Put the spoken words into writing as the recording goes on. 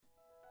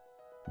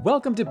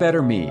Welcome to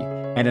Better Me,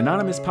 an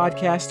anonymous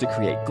podcast to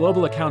create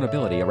global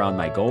accountability around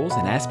my goals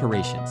and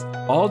aspirations,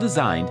 all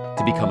designed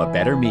to become a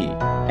better me.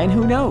 And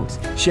who knows,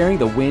 sharing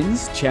the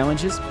wins,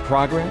 challenges,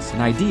 progress,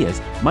 and ideas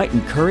might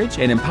encourage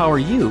and empower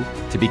you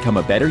to become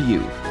a better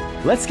you.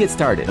 Let's get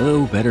started.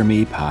 Hello, Better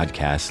Me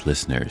podcast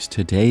listeners.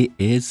 Today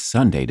is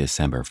Sunday,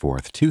 December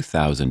 4th,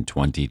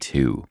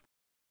 2022.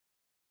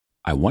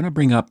 I want to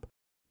bring up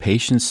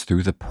patience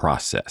through the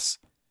process.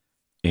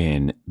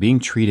 In being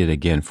treated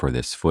again for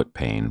this foot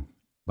pain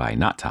by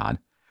Not Todd,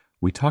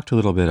 we talked a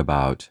little bit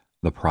about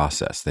the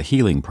process, the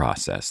healing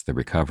process, the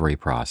recovery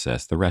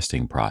process, the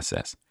resting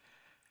process,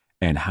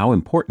 and how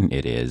important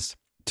it is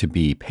to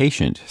be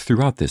patient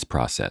throughout this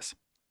process.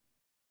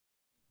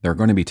 There are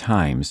going to be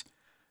times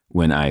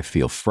when I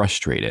feel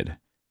frustrated,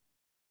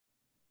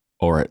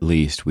 or at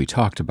least we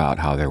talked about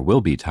how there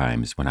will be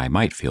times when I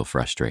might feel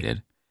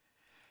frustrated.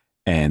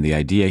 And the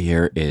idea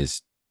here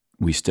is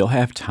we still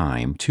have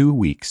time, 2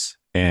 weeks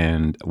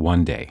and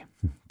 1 day,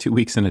 2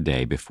 weeks and a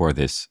day before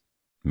this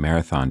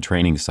marathon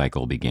training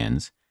cycle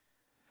begins.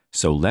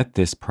 So let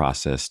this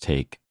process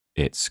take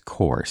its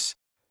course.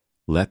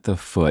 Let the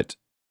foot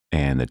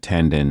and the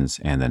tendons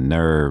and the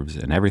nerves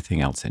and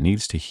everything else that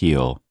needs to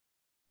heal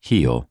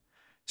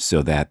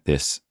so that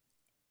this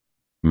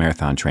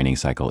marathon training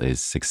cycle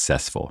is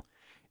successful,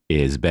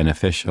 is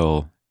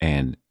beneficial,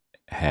 and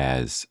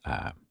does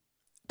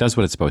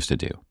what it's supposed to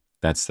do.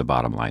 That's the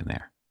bottom line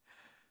there.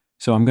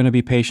 So I'm going to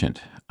be patient.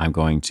 I'm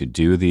going to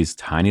do these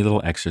tiny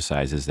little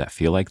exercises that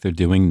feel like they're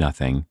doing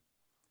nothing.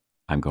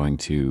 I'm going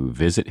to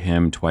visit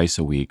him twice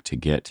a week to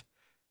get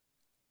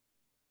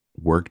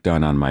work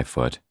done on my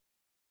foot.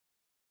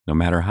 No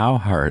matter how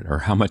hard or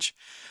how much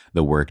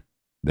the work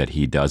that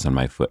he does on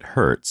my foot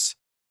hurts,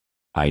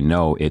 I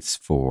know it's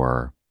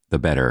for the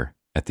better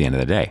at the end of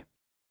the day.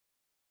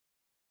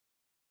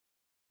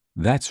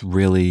 That's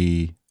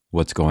really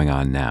what's going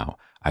on now.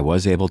 I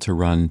was able to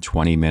run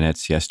 20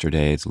 minutes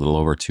yesterday. It's a little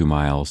over 2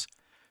 miles.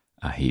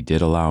 He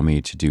did allow me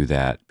to do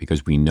that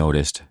because we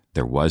noticed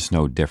there was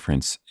no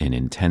difference in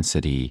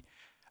intensity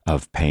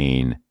of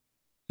pain.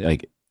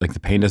 Like the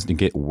pain doesn't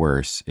get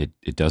worse.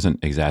 It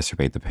doesn't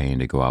exacerbate the pain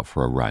to go out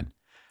for a run.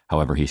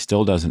 However, he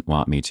still doesn't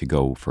want me to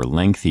go for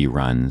lengthy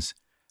runs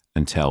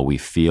until we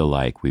feel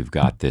like we've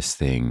got this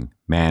thing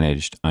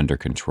managed, under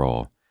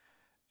control,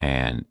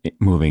 and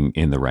moving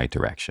in the right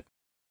direction.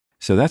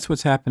 So that's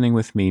what's happening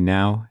with me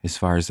now as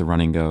far as the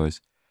running goes.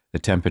 The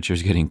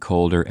temperature's getting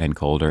colder and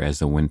colder as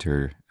the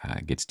winter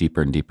gets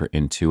deeper and deeper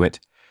into it,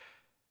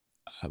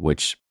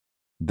 which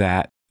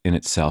that in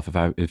itself,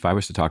 if I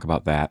was to talk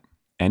about that,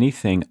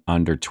 anything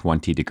under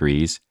 20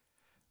 degrees,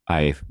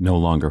 I no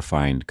longer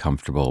find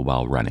comfortable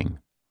while running.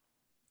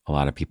 A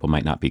lot of people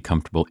might not be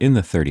comfortable in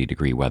the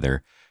 30-degree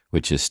weather,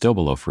 which is still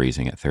below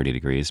freezing at 30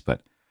 degrees,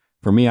 but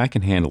for me, I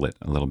can handle it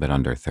a little bit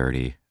under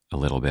 30, a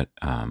little bit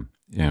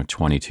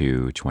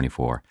 22,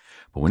 24.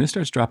 But when it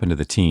starts dropping to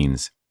the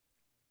teens,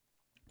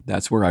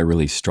 that's where I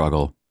really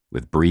struggle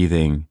with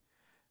breathing.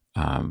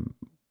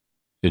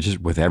 It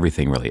just with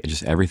everything really.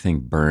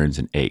 Everything burns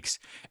and aches.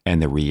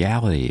 And the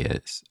reality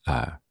is,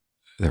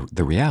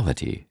 the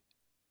reality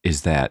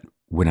is that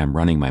when I'm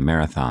running my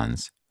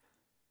marathons,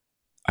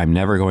 I'm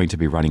never going to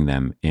be running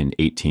them in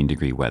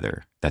 18-degree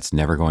weather. That's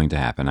never going to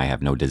happen. I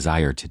have no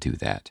desire to do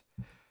that.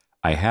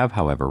 I have,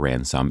 however,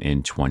 ran some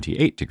in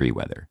 28-degree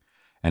weather.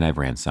 And I've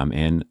ran some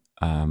in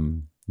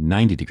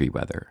 90-degree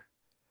weather.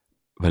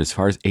 But as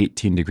far as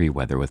 18-degree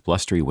weather with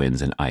blustery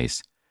winds and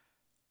ice,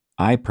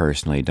 I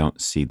personally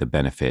don't see the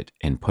benefit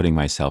in putting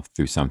myself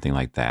through something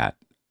like that.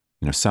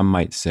 Some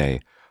might say,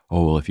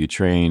 oh, well, if you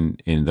train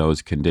in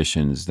those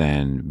conditions,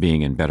 then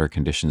being in better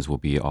conditions will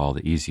be all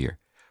the easier.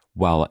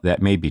 While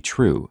that may be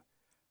true,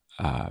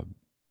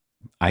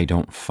 I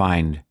don't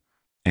find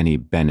any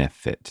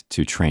benefit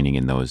to training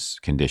in those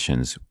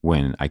conditions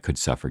when I could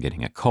suffer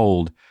getting a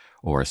cold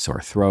or a sore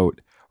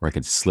throat, or I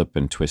could slip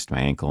and twist my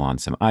ankle on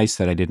some ice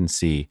that I didn't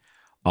see.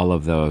 All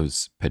of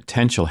those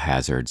potential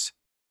hazards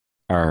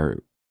are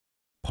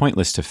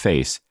pointless to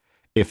face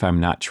if I'm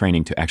not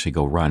training to actually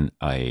go run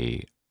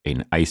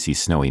an icy,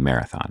 snowy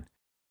marathon.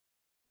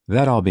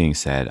 That all being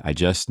said, I'm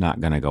just not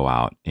going to go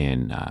out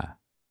in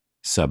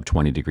sub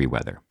 20-degree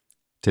weather.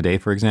 Today,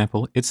 for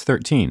example, it's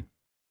 13.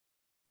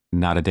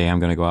 Not a day I'm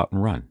going to go out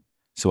and run.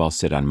 So I'll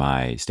sit on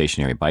my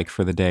stationary bike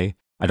for the day.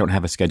 I don't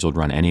have a scheduled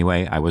run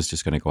anyway. I was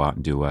just going to go out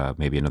and do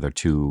maybe another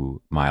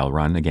 2-mile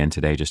run again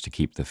today just to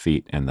keep the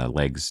feet and the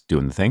legs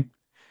doing the thing.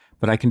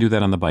 But I can do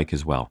that on the bike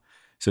as well.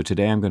 So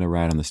today I'm going to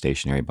ride on the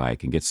stationary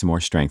bike and get some more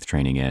strength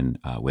training in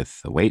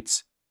with the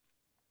weights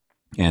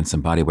and some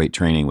body weight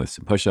training with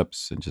some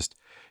push-ups and just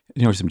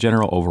some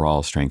general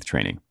overall strength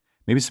training.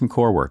 Maybe some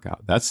core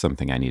workout. That's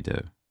something I need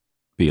to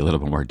be a little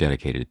bit more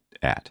dedicated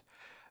at.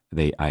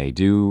 I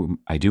do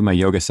my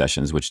yoga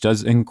sessions, which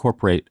does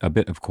incorporate a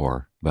bit of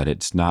core, but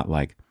it's not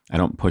like I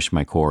don't push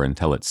my core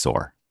until it's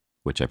sore,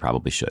 which I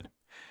probably should.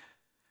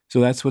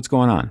 So that's what's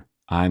going on.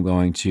 I'm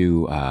going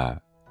to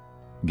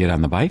get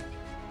on the bike.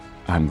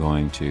 I'm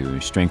going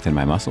to strengthen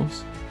my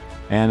muscles,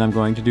 and I'm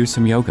going to do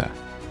some yoga.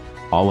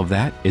 All of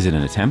that is in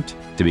an attempt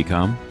to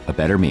become a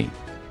better me.